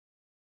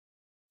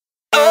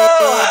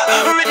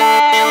written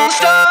in the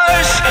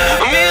stars,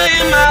 a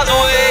million miles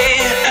away,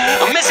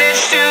 a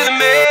message to the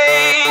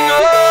main.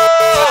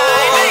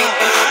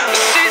 The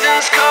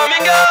seasons come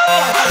and go,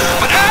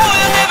 but I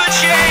will never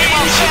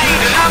change,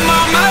 and I'm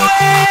on my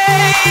way.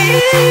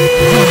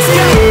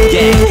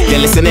 Yeah, you're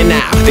listening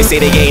now. They say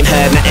they ain't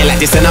heard nothing like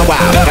this in a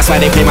while. That's why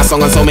they play my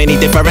song on so many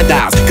different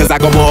dials, cause I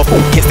got more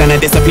hits than a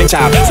disciplined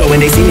child. So when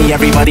they see me,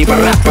 everybody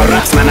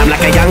baraps. Man, I'm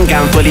like a young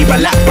gun, fully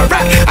barack.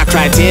 I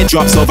cry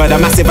teardrops over the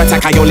massive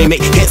attack. I only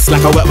make hits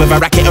like I work with a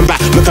racket and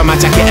bat. Look at my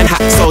jacket and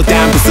hat, so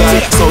damn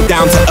berserk, so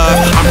down to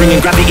earth. I'm bringing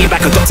gravity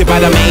back, adopted by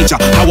the major.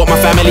 I want my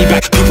family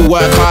back. People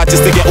work hard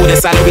just to get all their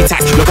salary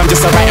tax. Look, I'm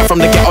just a writer from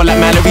the ghetto like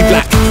Mallory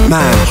Black.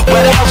 Man,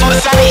 where the hell's all the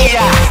sanity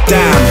at?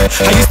 Damn,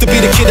 I used to be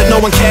the kid that no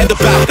one cared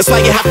about. That's why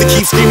you have to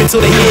keep screaming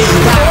till they hear you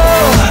out.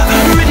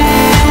 Written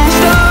in the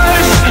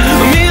stars,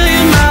 a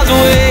million miles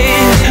away,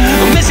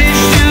 a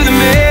message to the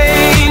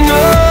main. The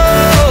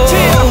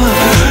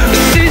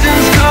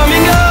seasons come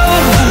and go,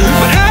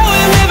 but I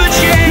will never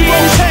change,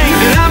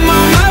 and I'm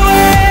on my way.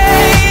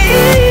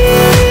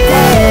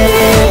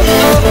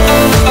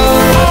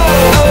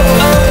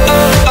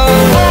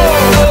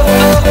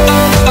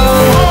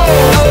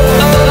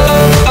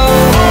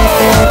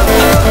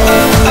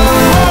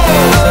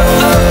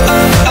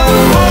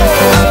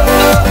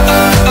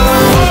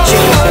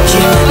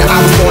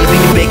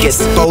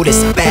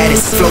 Boldest,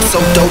 baddest, flow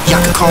so dope, y'all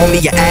could call me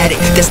an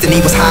addict.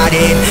 Destiny was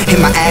hiding in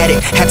my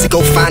attic. Had to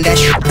go find that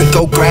shit and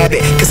go grab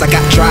it, cause I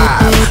got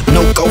drive.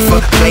 No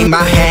gopher, play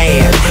my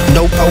hand.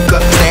 No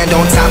poker, stand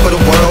on top of the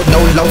world, no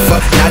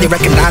loafer. Now they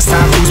recognize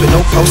Tom Cruise with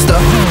no poster.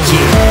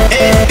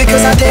 Yeah,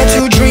 because I dare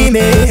to dream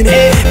it,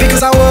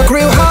 because I work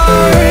real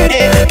hard,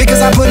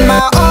 because I put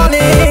my all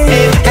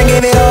in and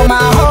give it all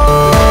my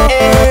heart.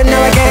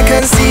 Now I can't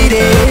concede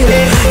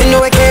it, you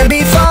know it can't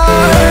be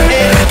far,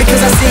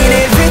 because I seen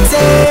it written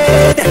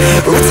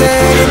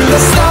in the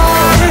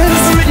stars.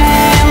 Written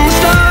in the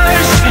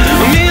stars, a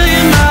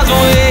million miles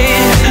away,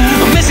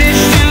 a message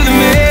to the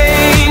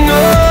main.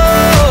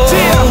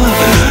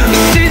 The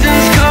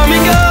seasons come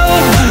and go,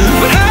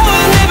 but I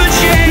will never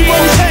change,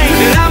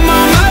 and I'm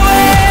on my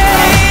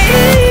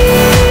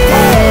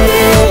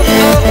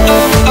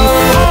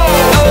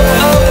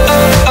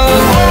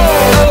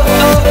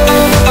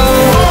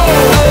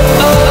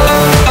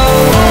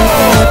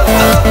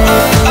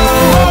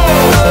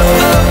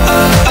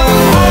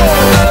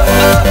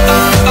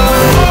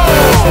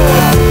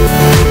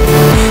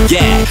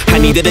Yeah, I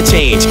needed a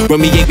change.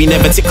 When we ate, we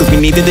never tick, cause we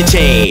needed a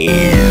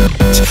change.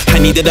 I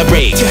needed a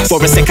break.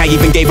 For a sec, I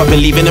even gave up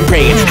believing and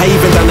praying. I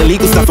even done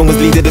illegal stuff and was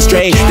leading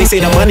astray. They say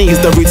that money is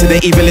the root to the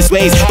evilest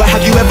ways, but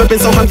have you ever been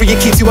so hungry it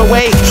keeps you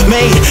awake?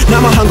 Mate,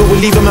 now my hunger will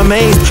leave him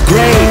amazed.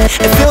 Great,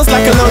 it feels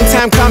like a long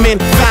time coming,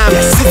 fam.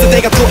 Since the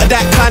day I thought of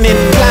that cunning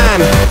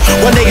plan.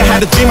 One day I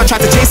had a dream, I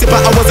tried to chase it,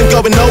 but I wasn't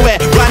going nowhere.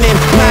 Running,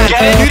 man,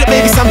 knew that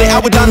maybe someday I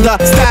would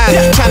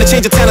understand. Trying to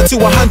change a 10 to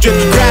 100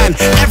 grand.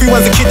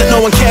 Everyone's a kid that no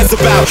one cares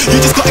about. You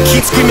just gotta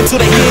keep screaming till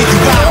they hear you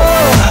out.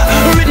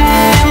 written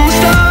in the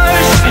stars.